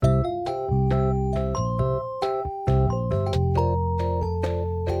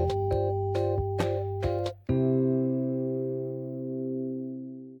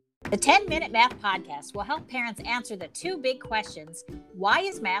The 10-Minute Math Podcast will help parents answer the two big questions. Why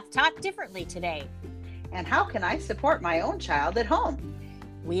is math taught differently today? And how can I support my own child at home?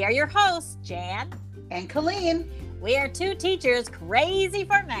 We are your hosts, Jan and Colleen. We are two teachers crazy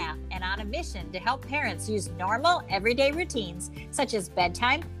for math and on a mission to help parents use normal, everyday routines such as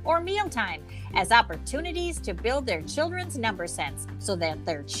bedtime or mealtime as opportunities to build their children's number sense so that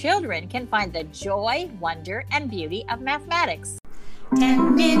their children can find the joy, wonder, and beauty of mathematics.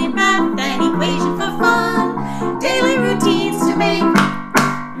 10-minute math, an equation for fun. Daily routines to make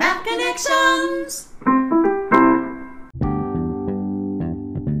math connections.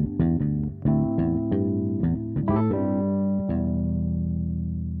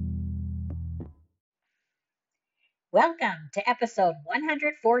 Welcome to episode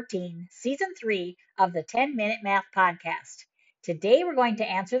 114, season 3 of the 10-Minute Math Podcast. Today we're going to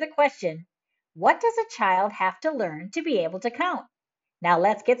answer the question, what does a child have to learn to be able to count? Now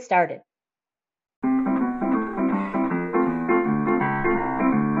let's get started.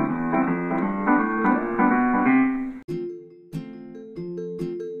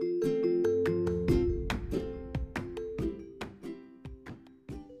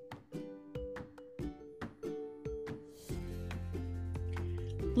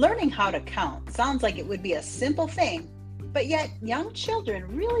 Learning how to count sounds like it would be a simple thing, but yet young children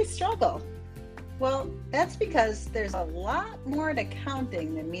really struggle. Well, that's because there's a lot more to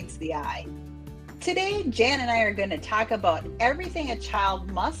counting than meets the eye. Today, Jan and I are going to talk about everything a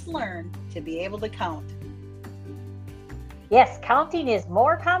child must learn to be able to count. Yes, counting is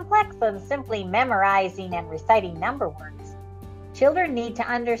more complex than simply memorizing and reciting number words. Children need to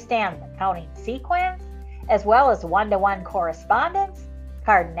understand the counting sequence, as well as one-to-one correspondence,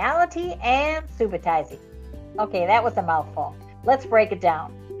 cardinality, and subitizing. Okay, that was a mouthful. Let's break it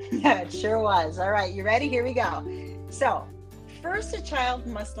down. Yeah, it sure was. All right, you ready? Here we go. So, first a child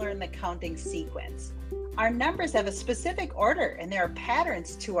must learn the counting sequence. Our numbers have a specific order and there are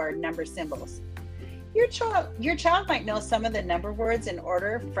patterns to our number symbols. Your child might know some of the number words in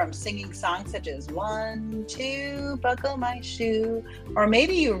order from singing songs such as 1, 2, buckle my shoe, or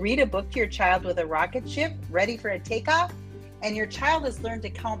maybe you read a book to your child with a rocket ship ready for a takeoff, and your child has learned to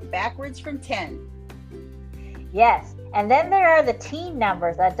count backwards from 10. Yes, and then there are the teen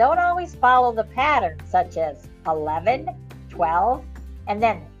numbers that don't always follow the pattern, such as 11, 12, and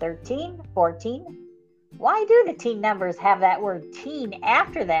then 13, 14. Why do the teen numbers have that word teen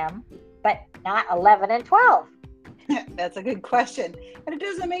after them, but not 11 and 12? That's a good question. And it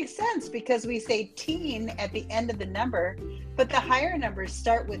doesn't make sense because we say teen at the end of the number, but the higher numbers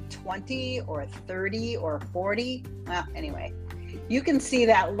start with 20 or 30 or 40. Well, anyway, you can see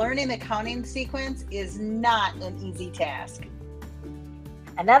that learning the counting sequence is not an easy task.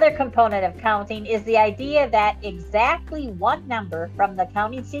 Another component of counting is the idea that exactly one number from the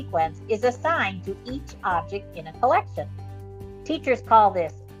counting sequence is assigned to each object in a collection. Teachers call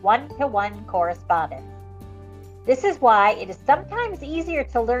this one-to-one correspondence. This is why it is sometimes easier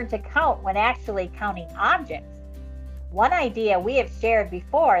to learn to count when actually counting objects. One idea we have shared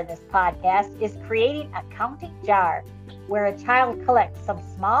before in this podcast is creating a counting jar where a child collects some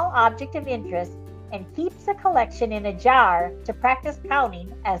small object of interest and keeps the collection in a jar to practice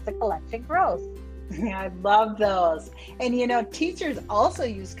counting as the collection grows. I love those. And teachers also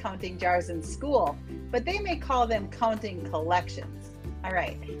use counting jars in school, but they may call them counting collections. All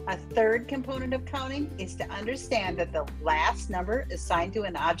right, a third component of counting is to understand that the last number assigned to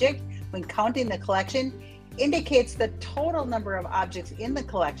an object when counting the collection indicates the total number of objects in the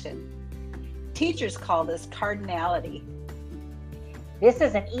collection. Teachers call this cardinality. This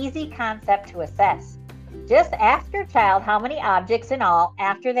is an easy concept to assess. Just ask your child how many objects in all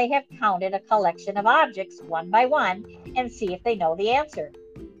after they have counted a collection of objects one by one and see if they know the answer.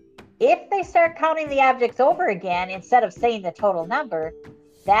 If they start counting the objects over again instead of saying the total number,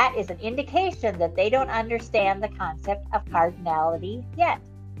 that is an indication that they don't understand the concept of cardinality yet.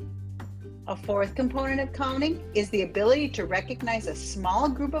 A fourth component of counting is the ability to recognize a small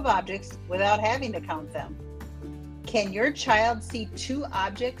group of objects without having to count them. Can your child see two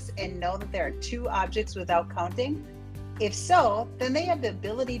objects and know that there are two objects without counting? If so, then they have the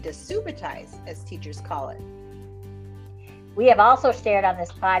ability to subitize, as teachers call it. We have also shared on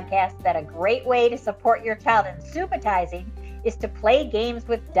this podcast that a great way to support your child in subitizing is to play games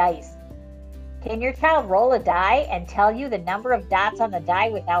with dice. Can your child roll a die and tell you the number of dots on the die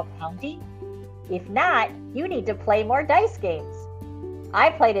without counting? If not, you need to play more dice games. I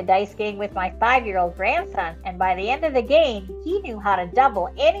played a dice game with my 5-year-old grandson, and by the end of the game, he knew how to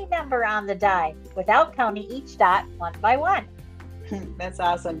double any number on the die without counting each dot one by one. That's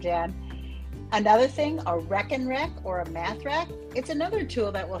awesome, Jan. Another thing, a Reckon Rec or a Math Rack, it's another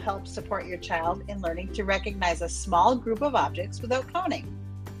tool that will help support your child in learning to recognize a small group of objects without counting.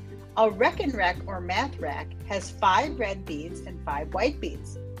 A Reckon Rec or Math Rack has 5 red beads and 5 white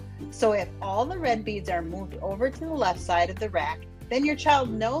beads. So if all the red beads are moved over to the left side of the rack, then your child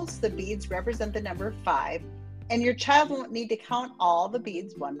knows the beads represent the number 5, and your child won't need to count all the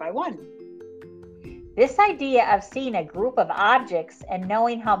beads one by one. This idea of seeing a group of objects and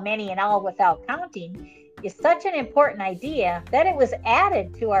knowing how many in all without counting is such an important idea that it was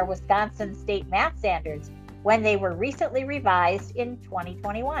added to our Wisconsin State Math Standards when they were recently revised in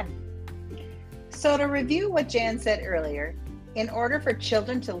 2021. So to review what Jan said earlier, in order for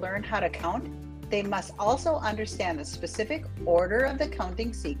children to learn how to count, they must also understand the specific order of the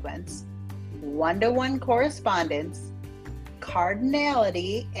counting sequence, one-to-one correspondence,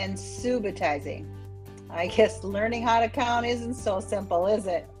 cardinality, and subitizing. I guess learning how to count isn't so simple, is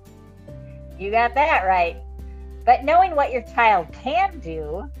it? You got that right. But knowing what your child can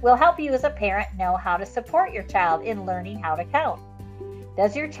do will help you as a parent know how to support your child in learning how to count.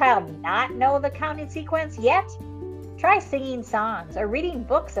 Does your child not know the counting sequence yet? Try singing songs or reading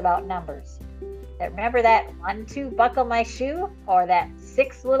books about numbers. Remember that 1, 2, buckle my shoe, or that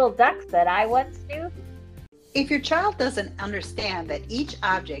 6 little ducks that I once knew? If your child doesn't understand that each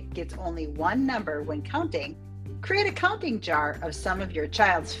object gets only one number when counting, create a counting jar of some of your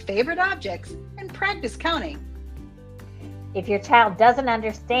child's favorite objects and practice counting. If your child doesn't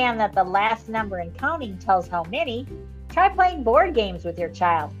understand that the last number in counting tells how many, try playing board games with your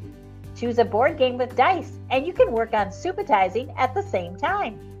child. Choose a board game with dice, and you can work on subitizing at the same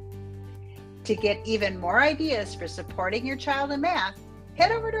time. To get even more ideas for supporting your child in math,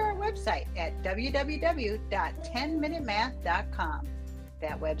 head over to our website at www.10minutemath.com.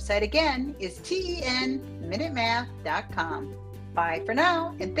 That website again is tenminutemath.com. Bye for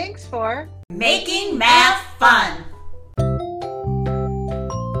now, and thanks for Making math fun.